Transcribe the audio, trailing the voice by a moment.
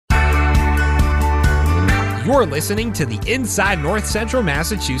You're listening to the Inside North Central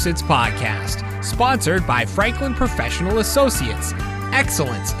Massachusetts podcast, sponsored by Franklin Professional Associates.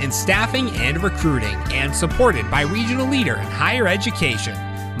 Excellence in staffing and recruiting, and supported by regional leader in higher education,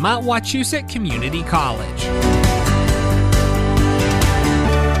 Mount Wachusett Community College.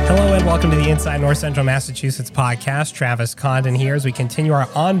 Hello and welcome to the Inside North Central Massachusetts podcast. Travis Condon here as we continue our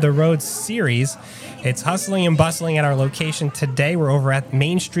On the Road series. It's hustling and bustling at our location. Today we're over at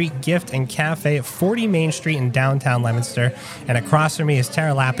Main Street Gift and Café at 40 Main Street in downtown Leominster. And across from me is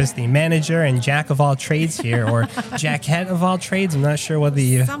Tara Lappas, the manager and jack of all trades here, or jackette of all trades. I'm not sure what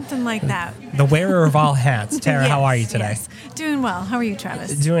the... Something like that. The wearer of all hats. Tara, Yes, how are you today? Yes. Doing well. How are you,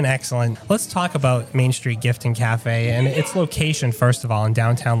 Travis? Doing excellent. Let's talk about Main Street Gift and Café and its location, first of all, in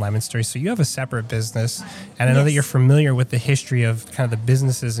downtown Leominster. So you have a separate business, and I know that you're familiar with the history of kind of the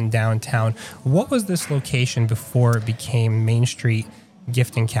businesses in downtown. What was this location before it became Main Street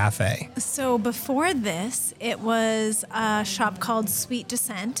Gift and Café? So before this, it was a shop called Sweet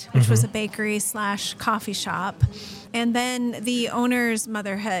Descent, which was a bakery / coffee shop. And then the owner's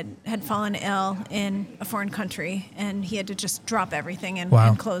mother had fallen ill in a foreign country, and he had to just drop everything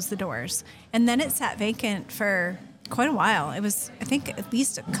and close the doors. And then it sat vacant for quite a while. It was, I think, at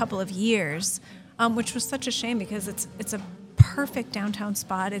least a couple of years, which was such a shame because it's a perfect downtown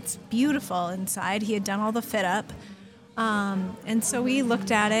spot. It's beautiful inside. He had done all the fit up. And so we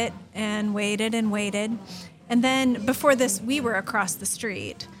looked at it and waited. And then before this, we were across the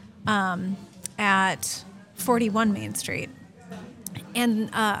street at 41 Main Street. And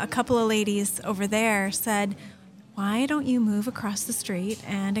a couple of ladies over there said, why don't you move across the street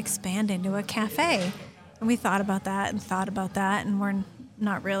and expand into a cafe? And we thought about that, and we're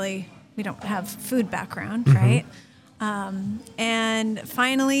not really, we don't have food background, right? And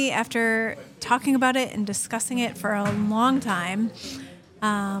finally, after talking about it and discussing it for a long time,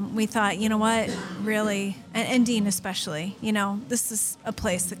 we thought, you know what, really, and Dean especially, this is a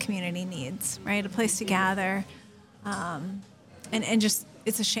place the community needs, right? A place to gather, and just,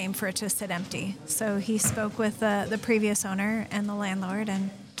 it's a shame for it to sit empty. So he spoke with the previous owner and the landlord, and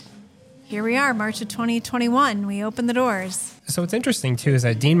here we are, March of 2021. We opened the doors. So what's interesting, too, is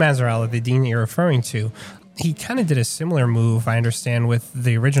that Dean Mazzarella, the dean that you're referring to, he kind of did a similar move, I understand, with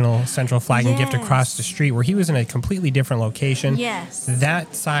the original Central Flag and Gift across the street, where he was in a completely different location. Yes.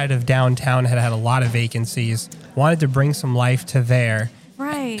 That side of downtown had a lot of vacancies, wanted to bring some life to there.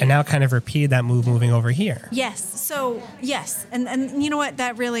 Right. And now kind of repeated that move moving over here. Yes. So, yes. And you know what?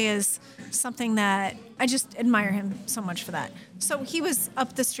 That really is something that I just admire him so much for that. So he was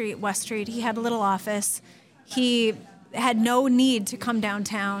up the street, West Street. He had a little office. He had no need to come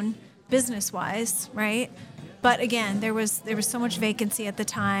downtown business-wise, right? But again, there was so much vacancy at the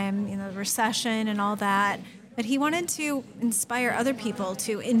time, the recession and all that he wanted to inspire other people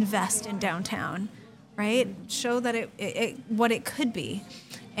to invest in downtown, right? Show that it what it could be.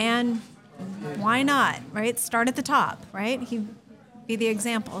 And why not, right? Start at the top, right? He'd be the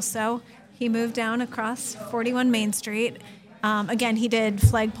example. So he moved down across 41 Main Street. Again, he did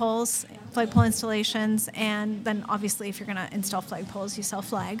flagpole installations, and then obviously if you're going to install flagpoles, you sell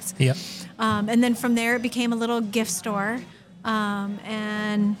flags. Yep. And then from there, it became a little gift store,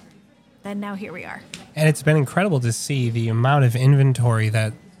 and then now here we are. And it's been incredible to see the amount of inventory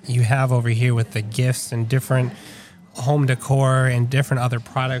that you have over here with the gifts and different home decor and different other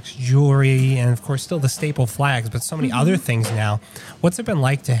products, jewelry, and of course still the staple flags, but so many other things now. What's it been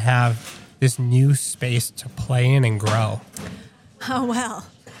like to have this new space to play in and grow? Oh, well,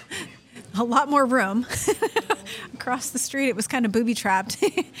 a lot more room. Across the street, it was kind of booby-trapped.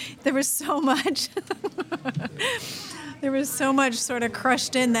 There was so much. There was so much sort of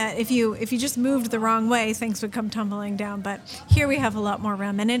crushed in that if you just moved the wrong way, things would come tumbling down. But here we have a lot more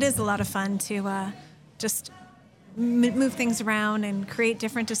room, and it is a lot of fun to just move things around and create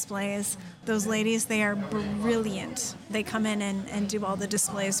different displays. Those ladies, they are brilliant. They come in and do all the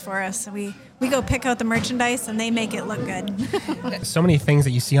displays for us. So we go pick out the merchandise, and they make it look good. So many things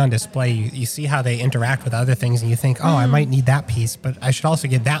that you see on display, you see how they interact with other things, and you think, I might need that piece, but I should also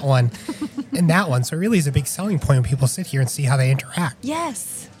get that one and that one. So it really is a big selling point when people sit here and see how they interact.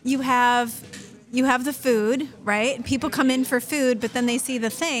 Yes. You have the food, right? People come in for food, but then they see the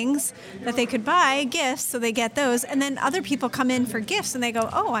things that they could buy, gifts, so they get those. And then other people come in for gifts, and they go,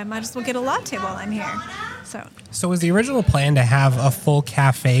 I might as well get a latte while I'm here. So was the original plan to have a full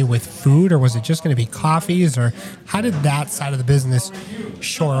cafe with food, or was it just going to be coffees, or how did that side of the business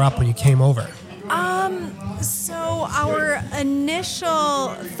shore up when you came over? So our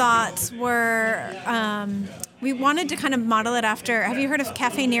initial thoughts were... we wanted to kind of model it after... Have you heard of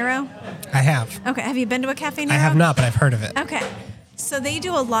Cafe Nero? I have. Okay. Have you been to a Cafe Nero? I have not, but I've heard of it. Okay. So they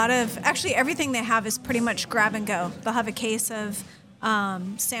do a lot of, actually everything they have is pretty much grab and go. They'll have a case of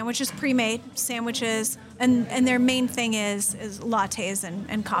sandwiches, pre-made sandwiches, and their main thing is lattes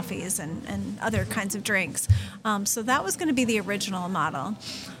and coffees and other kinds of drinks. So that was going to be the original model.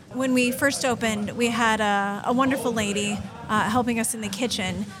 When we first opened, we had a wonderful lady helping us in the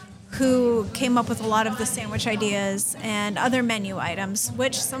kitchen who came up with a lot of the sandwich ideas and other menu items,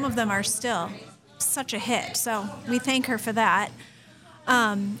 which some of them are still such a hit. So we thank her for that.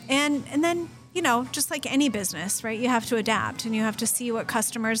 And then, just like any business, right, you have to adapt and you have to see what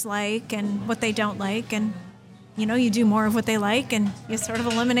customers like and what they don't like. And, you do more of what they like and you sort of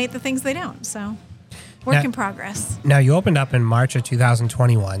eliminate the things they don't. So work in progress. Now, you opened up in March of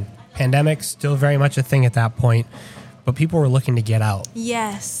 2021. Pandemic, still very much a thing at that point, but people were looking to get out.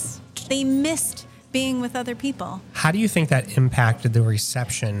 Yes. They missed being with other people. How do you think that impacted the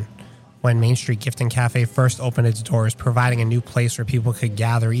reception when Main Street Gift Café first opened its doors, providing a new place where people could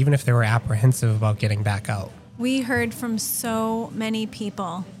gather, even if they were apprehensive about getting back out? We heard from so many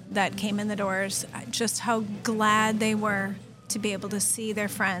people that came in the doors just how glad they were to be able to see their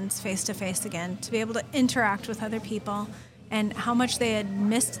friends face to face again, to be able to interact with other people, and how much they had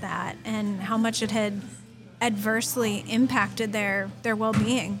missed that and how much it had adversely impacted their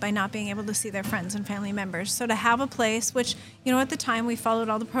well-being by not being able to see their friends and family members. So to have a place, which, at the time we followed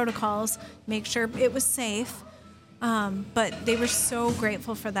all the protocols, make sure it was safe, but they were so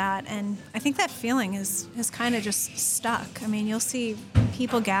grateful for that. And I think that feeling has kind of just stuck. I mean, you'll see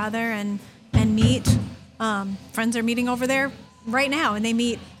people gather and meet. Friends are meeting over there right now, and they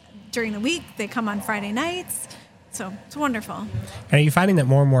meet during the week. They come on Friday nights. So it's wonderful. And are you finding that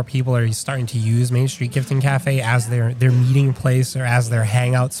more and more people are starting to use Main Street Gift Café as their meeting place or as their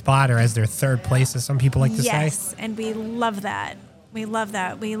hangout spot or as their third place, as some people like to say? Yes, and we love that. We love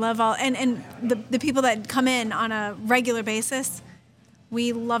that. We love all, and the people that come in on a regular basis,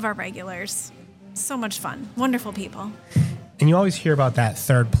 we love our regulars. So much fun. Wonderful people. And you always hear about that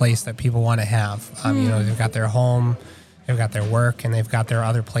third place that people want to have. They've got their home, they've got their work, and they've got their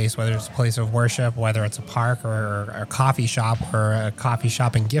other place, whether it's a place of worship, whether it's a park or a coffee shop or a coffee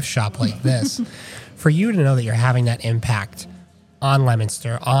shop and gift shop like this. For you to know that you're having that impact on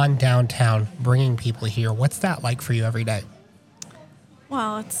Leominster, on downtown, bringing people here, what's that like for you every day?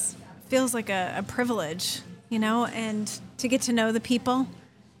 Well, it feels like a privilege, and to get to know the people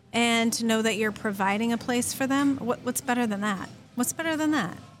and to know that you're providing a place for them. What's better than that? What's better than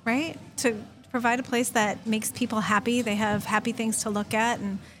that, right? To provide a place that makes people happy. They have happy things to look at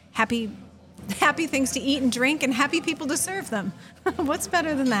and happy things to eat and drink and happy people to serve them. What's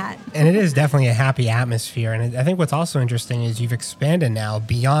better than that? And it is definitely a happy atmosphere. And I think what's also interesting is you've expanded now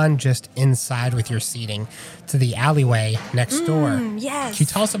beyond just inside with your seating to the alleyway next door. Yes. Can you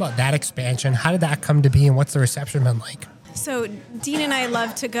tell us about that expansion? How did that come to be and what's the reception been like? So Dean and I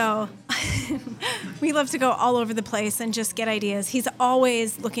love to go. We love to go all over the place and just get ideas. He's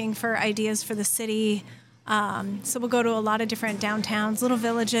always looking for ideas for the city. So we'll go to a lot of different downtowns, little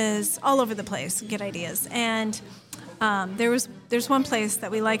villages, all over the place, get ideas. And there's one place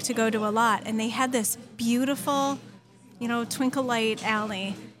that we like to go to a lot, and they had this beautiful, twinkle light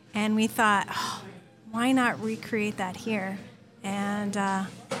alley. And we thought, why not recreate that here? And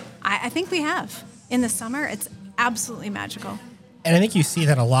I think we have. In the summer, it's absolutely magical. And I think you see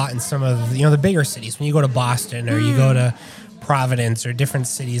that a lot in some of the bigger cities. When you go to Boston or you go to Providence or different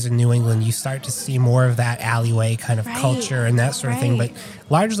cities in New England, you start to see more of that alleyway kind of culture and that sort of thing, but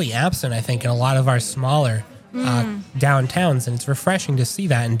largely absent, I think, in a lot of our smaller downtowns, and it's refreshing to see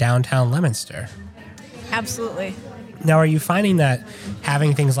that in downtown Leominster. Absolutely. Now, are you finding that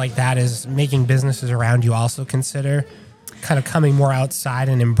having things like that is making businesses around you also consider kind of coming more outside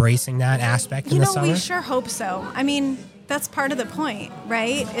and embracing that aspect in the summer? We sure hope so. I mean, that's part of the point,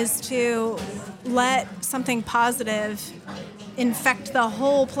 right? Is to let something positive infect the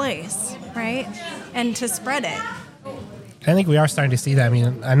whole place, right? And to spread it. I think we are starting to see that. I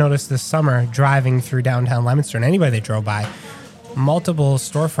mean, I noticed this summer driving through downtown Leominster, and anybody that drove by, multiple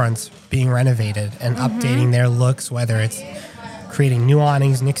storefronts being renovated and updating their looks, whether it's creating new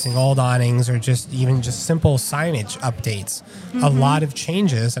awnings, nixing old awnings, or just simple signage updates. A lot of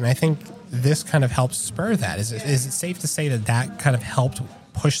changes, and I think this kind of helps spur that. Is it safe to say that kind of helped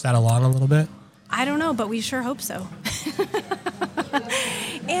push that along a little bit? I don't know, but we sure hope so.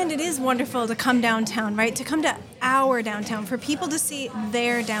 And it is wonderful to come downtown, right? To come to our downtown, for people to see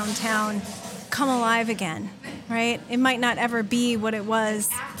their downtown come alive again, right? It might not ever be what it was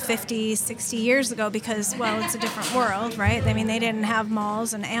 50, 60 years ago because, well, it's a different world, right? I mean, they didn't have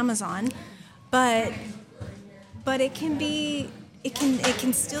malls and Amazon, but it can be it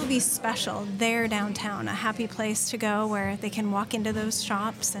can still be special there downtown, a happy place to go where they can walk into those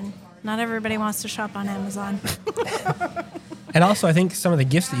shops, and not everybody wants to shop on Amazon. And also, I think some of the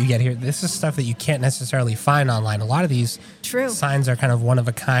gifts that you get here, this is stuff that you can't necessarily find online. A lot of these signs are kind of one of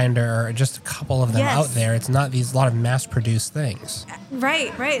a kind, or just a couple of them out there. It's not a lot of mass-produced things.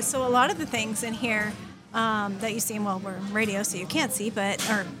 Right. So a lot of the things in here that you see, well, we're radio, so you can't see,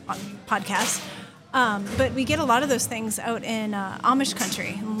 or podcasts. But we get a lot of those things out in Amish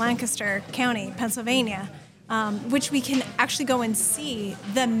country, in Lancaster County, Pennsylvania, which we can actually go and see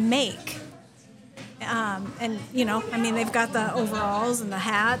the make. And, they've got the overalls and the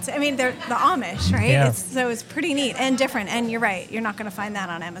hats. I mean, they're the Amish, right? Yeah. So it's pretty neat and different. And you're right, you're not going to find that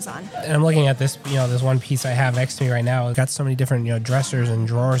on Amazon. And I'm looking at this, this one piece I have next to me right now. It's got so many different, dressers and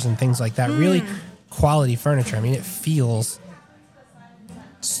drawers and things like that. Really quality furniture. I mean, it feels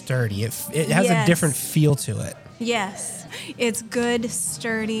sturdy. It has a different feel to it. Yes. It's good,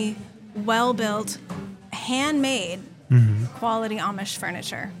 sturdy, well-built, handmade, quality Amish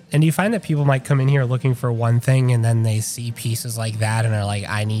furniture. And do you find that people might come in here looking for one thing and then they see pieces like that and are like,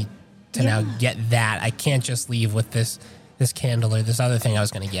 I need to now get that. I can't just leave with this candle or this other thing I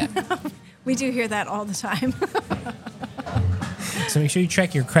was going to get. We do hear that all the time. So make sure you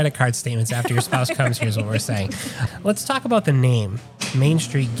check your credit card statements after your spouse comes here is what we're saying. Let's talk about the name, Main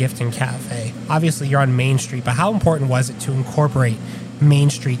Street Gift and Cafe. Obviously, you're on Main Street, but how important was it to incorporate Main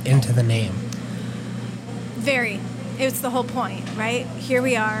Street into the name? Very. It's the whole point, right? Here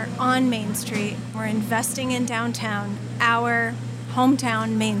we are on Main Street. We're investing in downtown, our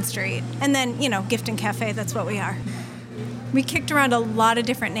hometown Main Street. And then, Gift and Cafe, that's what we are. We kicked around a lot of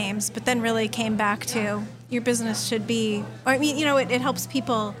different names, but then really came back to your business should be, it helps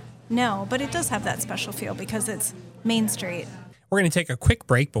people know, but it does have that special feel because it's Main Street. We're going to take a quick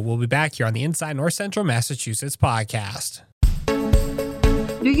break, but we'll be back here on the Inside North Central Massachusetts podcast.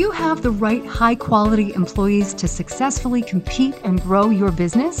 Do you have the right high-quality employees to successfully compete and grow your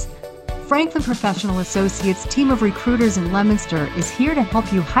business? Franklin Professional Associates team of recruiters in Leominster is here to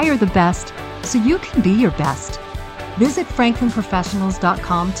help you hire the best so you can be your best. Visit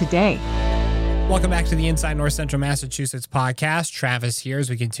franklinprofessionals.com today. Welcome back to the Inside North Central Massachusetts podcast. Travis here as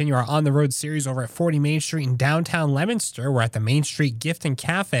we continue our On the Road series over at 40 Main Street in downtown Leominster. We're at the Main Street Gift and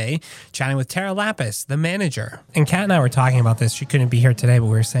Cafe, chatting with Tara Lappas, the manager. And Kat and I were talking about this. She couldn't be here today, but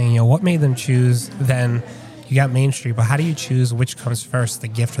we were saying, what made them choose then? You got Main Street, but how do you choose which comes first, the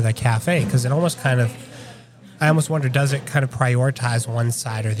gift or the cafe? Because it almost I almost wonder, does it kind of prioritize one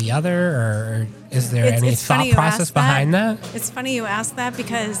side or the other, or is there any thought process behind that? It's funny you ask that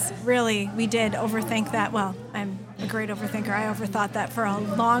because really we did overthink that. Well, I'm a great overthinker. I overthought that for a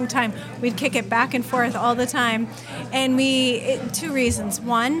long time. We'd kick it back and forth all the time. And two reasons.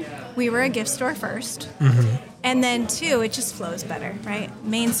 One, we were a gift store first. And then two, it just flows better, right?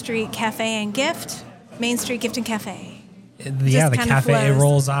 Main Street Cafe and Gift, Main Street Gift and Cafe. The cafe, it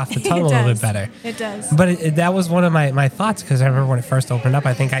rolls off the tongue a little bit better. It does. But that was one of my thoughts, because I remember when it first opened up,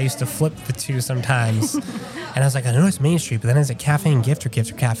 I think I used to flip the two sometimes. And I was like, I know it's Main Street, but then is it cafe and gift or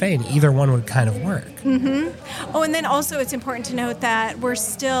gift or cafe? And either one would kind of work. Oh, and then also it's important to note that we're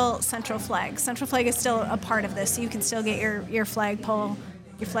still Central Flag. Central Flag is still a part of this. So you can still get your flagpole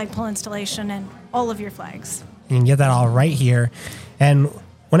installation and all of your flags. You can get that all right here. And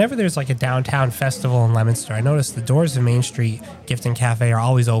whenever there's like a downtown festival in Leominster, I notice the doors of Main Street Gift and Cafe are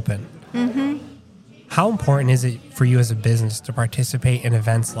always open. How important is it for you as a business to participate in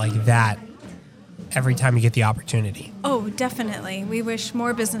events like that every time you get the opportunity? Oh, definitely. We wish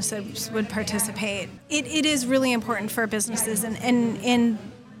more businesses would participate. It is really important for businesses and in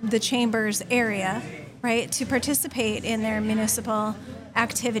the Chamber's area, right, to participate in their municipal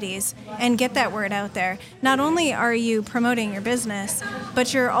activities and get that word out there. Not only are you promoting your business,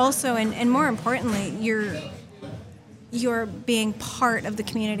 but you're also, and more importantly, you're being part of the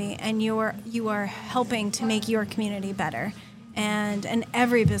community, and you are helping to make your community better. And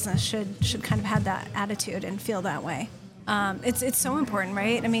every business should kind of have that attitude and feel that way. It's so important,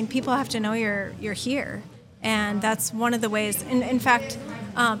 right? I mean, people have to know you're here. And that's one of the ways, in fact,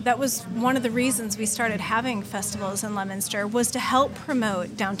 that was one of the reasons we started having festivals in Leominster, was to help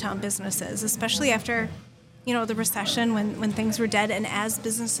promote downtown businesses, especially after, the recession when things were dead, and as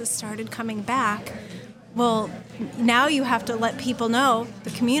businesses started coming back. Well, now you have to let people know,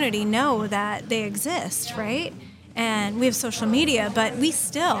 the community know that they exist, right? And we have social media, but we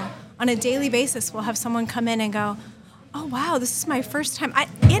still, on a daily basis, will have someone come in and go, oh, wow, this is my first time. I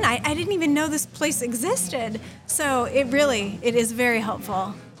didn't even know this place existed. So it is very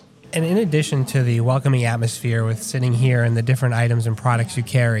helpful. And in addition to the welcoming atmosphere with sitting here and the different items and products you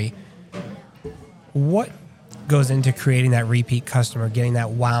carry, what goes into creating that repeat customer, getting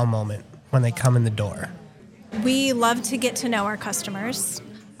that wow moment when they come in the door? We love to get to know our customers.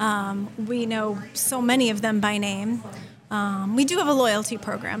 We know so many of them by name. We do have a loyalty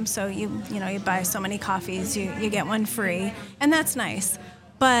program, so you buy so many coffees, you get one free, and that's nice.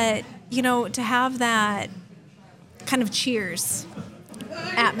 But to have that kind of cheers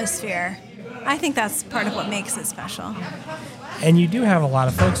atmosphere, I think that's part of what makes it special. And you do have a lot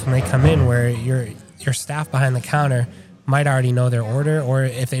of folks when they come in where your staff behind the counter might already know their order, or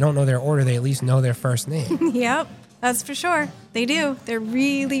if they don't know their order, they at least know their first name. Yep, that's for sure. They do. They're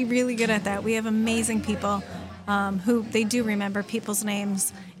really, really good at that. We have amazing people who they do remember people's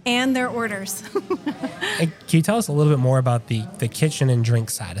names and their orders. Can you tell us a little bit more about the kitchen and drink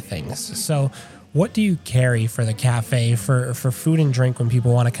side of things? So what do you carry for the cafe for food and drink when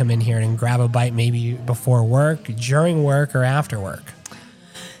people want to come in here and grab a bite, maybe before work, during work, or after work?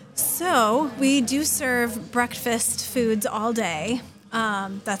 So we do serve breakfast foods all day.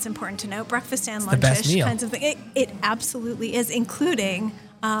 That's important to note. Breakfast and lunchish kinds of things. It absolutely is, including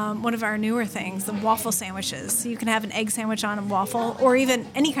one of our newer things, the waffle sandwiches. So you can have an egg sandwich on a waffle, or even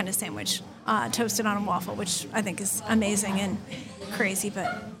any kind of sandwich toasted on a waffle, which I think is amazing and crazy,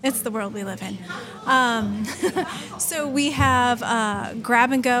 but it's the world we live in. So we have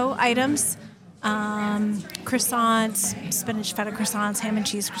grab-and-go items, croissants, spinach feta croissants, ham and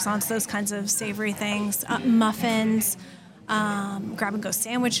cheese croissants, those kinds of savory things, muffins, grab-and-go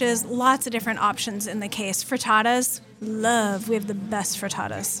sandwiches, lots of different options in the case. Frittatas, we have the best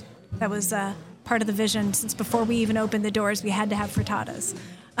frittatas. That was part of the vision since before we even opened the doors, we had to have frittatas.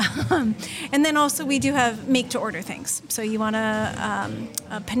 And then also we do have make-to-order things. So you want a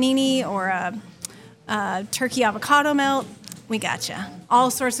panini or a turkey avocado melt, we gotcha. All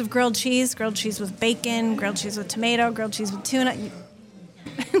sorts of grilled cheese with bacon, grilled cheese with tomato, grilled cheese with tuna. And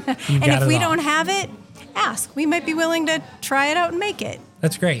if we don't have it, ask. We might be willing to try it out and make it.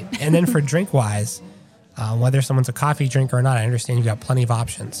 That's great. And then for drink-wise, whether someone's a coffee drinker or not, I understand you've got plenty of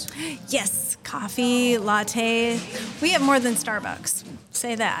options. Yes, coffee, latte. We have more than Starbucks.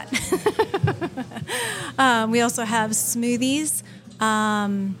 Say that. We also have smoothies,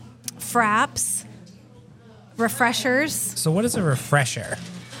 fraps, refreshers. So what is a refresher?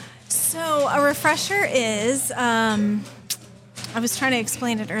 So a refresher is, I was trying to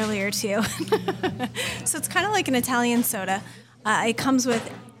explain it earlier to you. So it's kind of like an Italian soda. It comes with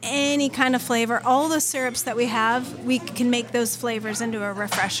any kind of flavor. All the syrups that we have, we can make those flavors into a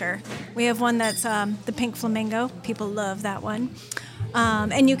refresher. We have one that's the pink flamingo. People love that one.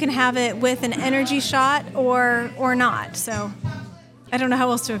 And you can have it with an energy shot or not. So I don't know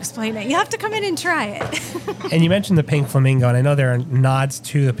how else to explain it. You have to come in and try it. And you mentioned the pink flamingo, and I know there are nods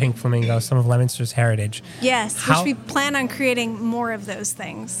to the pink flamingo, some of Leominster's heritage. Yes, which we plan on creating more of those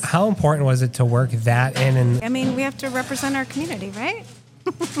things. How important was it to work that in? I mean, we have to represent our community, right?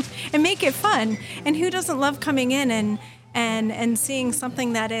 And make it fun. And who doesn't love coming in and seeing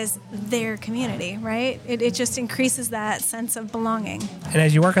something that is their community, right? It just increases that sense of belonging. And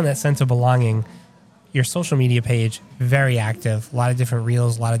as you work on that sense of belonging, your social media page, very active, a lot of different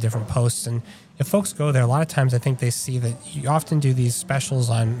reels, a lot of different posts. And if folks go there, a lot of times I think they see that you often do these specials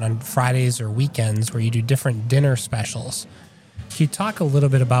on Fridays or weekends where you do different dinner specials. Can you talk a little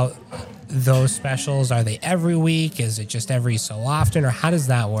bit about those specials? Are they every week? Is it just every so often? Or how does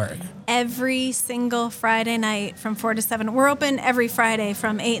that work? Every single Friday night from 4 to 7. We're open every Friday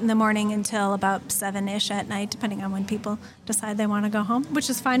from 8 in the morning until about 7-ish at night, depending on when people decide they want to go home, which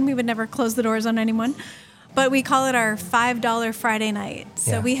is fine. We would never close the doors on anyone. But we call it our $5 Friday night.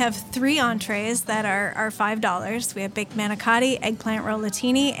 So we have 3 entrees that are $5. We have baked manicotti, eggplant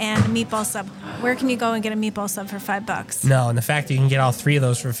rollatini, and a meatball sub. Where can you go and get a meatball sub for $5? No, and the fact that you can get all 3 of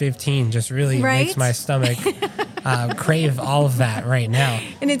those for $15 just really makes my stomach crave all of that right now.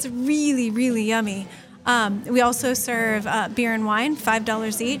 And it's really, really yummy. We also serve beer and wine,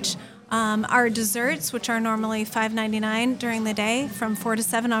 $5 each. Our desserts, which are normally $5.99 during the day, from 4 to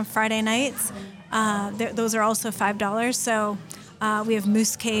 7 on Friday nights, those are also $5. So we have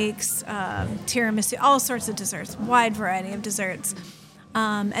mousse cakes, tiramisu, all sorts of desserts, wide variety of desserts.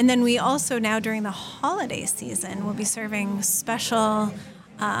 And then we also now during the holiday season will be serving special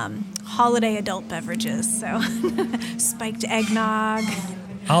holiday adult beverages. So spiked eggnog.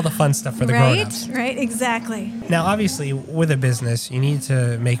 All the fun stuff for the grown-ups. Right, exactly. Now, obviously, with a business, you need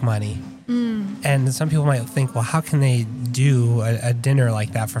to make money. And some people might think, well, how can they do a dinner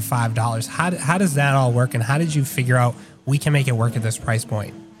like that for $5? How does that all work? And how did you figure out we can make it work at this price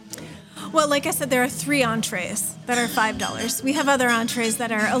point? Well, like I said, there are 3 entrees that are $5. We have other entrees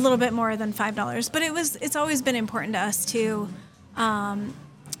that are a little bit more than $5. But it's always been important to us to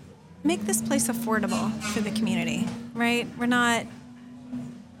make this place affordable for the community, right? We're not,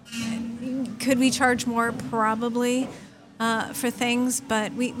 could we charge more? Probably for things,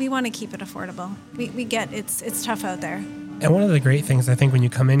 but we want to keep it affordable. We get it's tough out there. And one of the great things I think when you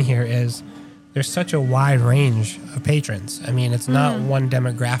come in here is there's such a wide range of patrons. I mean, it's not one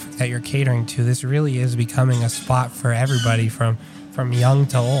demographic that you're catering to. This really is becoming a spot for everybody from young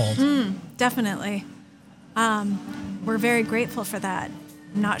to old. Definitely. We're very grateful for that.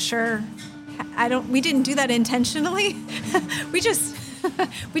 I'm not sure. We didn't do that intentionally. we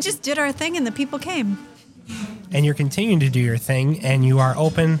just did our thing and the people came. And you're continuing to do your thing, and you are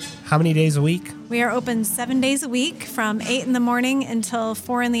open how many days a week? We are open 7 days a week from 8 in the morning until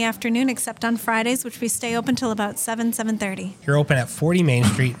 4 in the afternoon, except on Fridays, which we stay open till about 7:30. You're open at 40 Main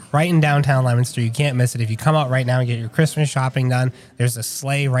Street, right in downtown Leominster. You can't miss it. If you come out right now and get your Christmas shopping done, there's a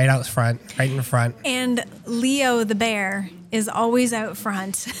sleigh right out front, right in front. And Leo the bear is always out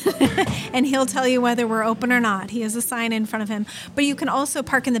front, and he'll tell you whether we're open or not. He has a sign in front of him. But you can also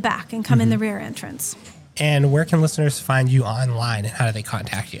park in the back and come in the rear entrance. And where can listeners find you online, and how do they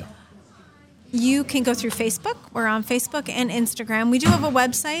contact you? You can go through Facebook. We're on Facebook and Instagram. We do have a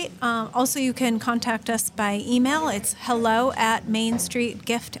website. Also, you can contact us by email. It's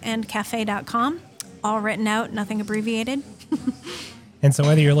hello@mainstreetgiftandcafe.com. All written out, nothing abbreviated. And so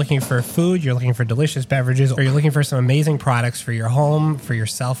whether you're looking for food, you're looking for delicious beverages, or you're looking for some amazing products for your home, for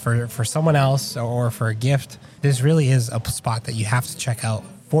yourself, for someone else, or for a gift, this really is a spot that you have to check out.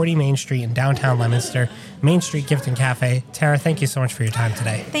 40 Main Street in downtown Leominster, Main Street Gift and Cafe. Tara, thank you so much for your time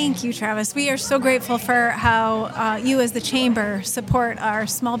today. Thank you, Travis. We are so grateful for how you as the Chamber support our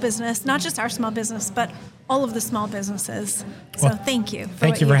small business, not just our small business, but all of the small businesses. So thank you.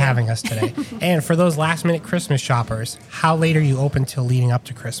 Thank you for having us today. And for those last-minute Christmas shoppers, how late are you open till leading up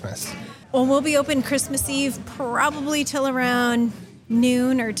to Christmas? Well, we'll be open Christmas Eve probably till around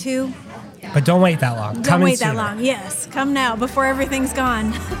noon or 2. But don't wait that long. Don't wait that long. Yes. Come now before everything's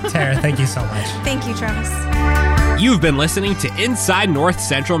gone. Tara, thank you so much. Thank you, Travis. You've been listening to Inside North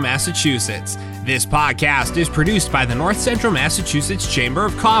Central Massachusetts. This podcast is produced by the North Central Massachusetts Chamber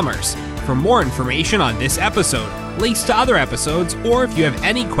of Commerce. For more information on this episode, links to other episodes, or if you have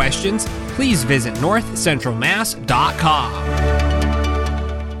any questions, please visit northcentralmass.com.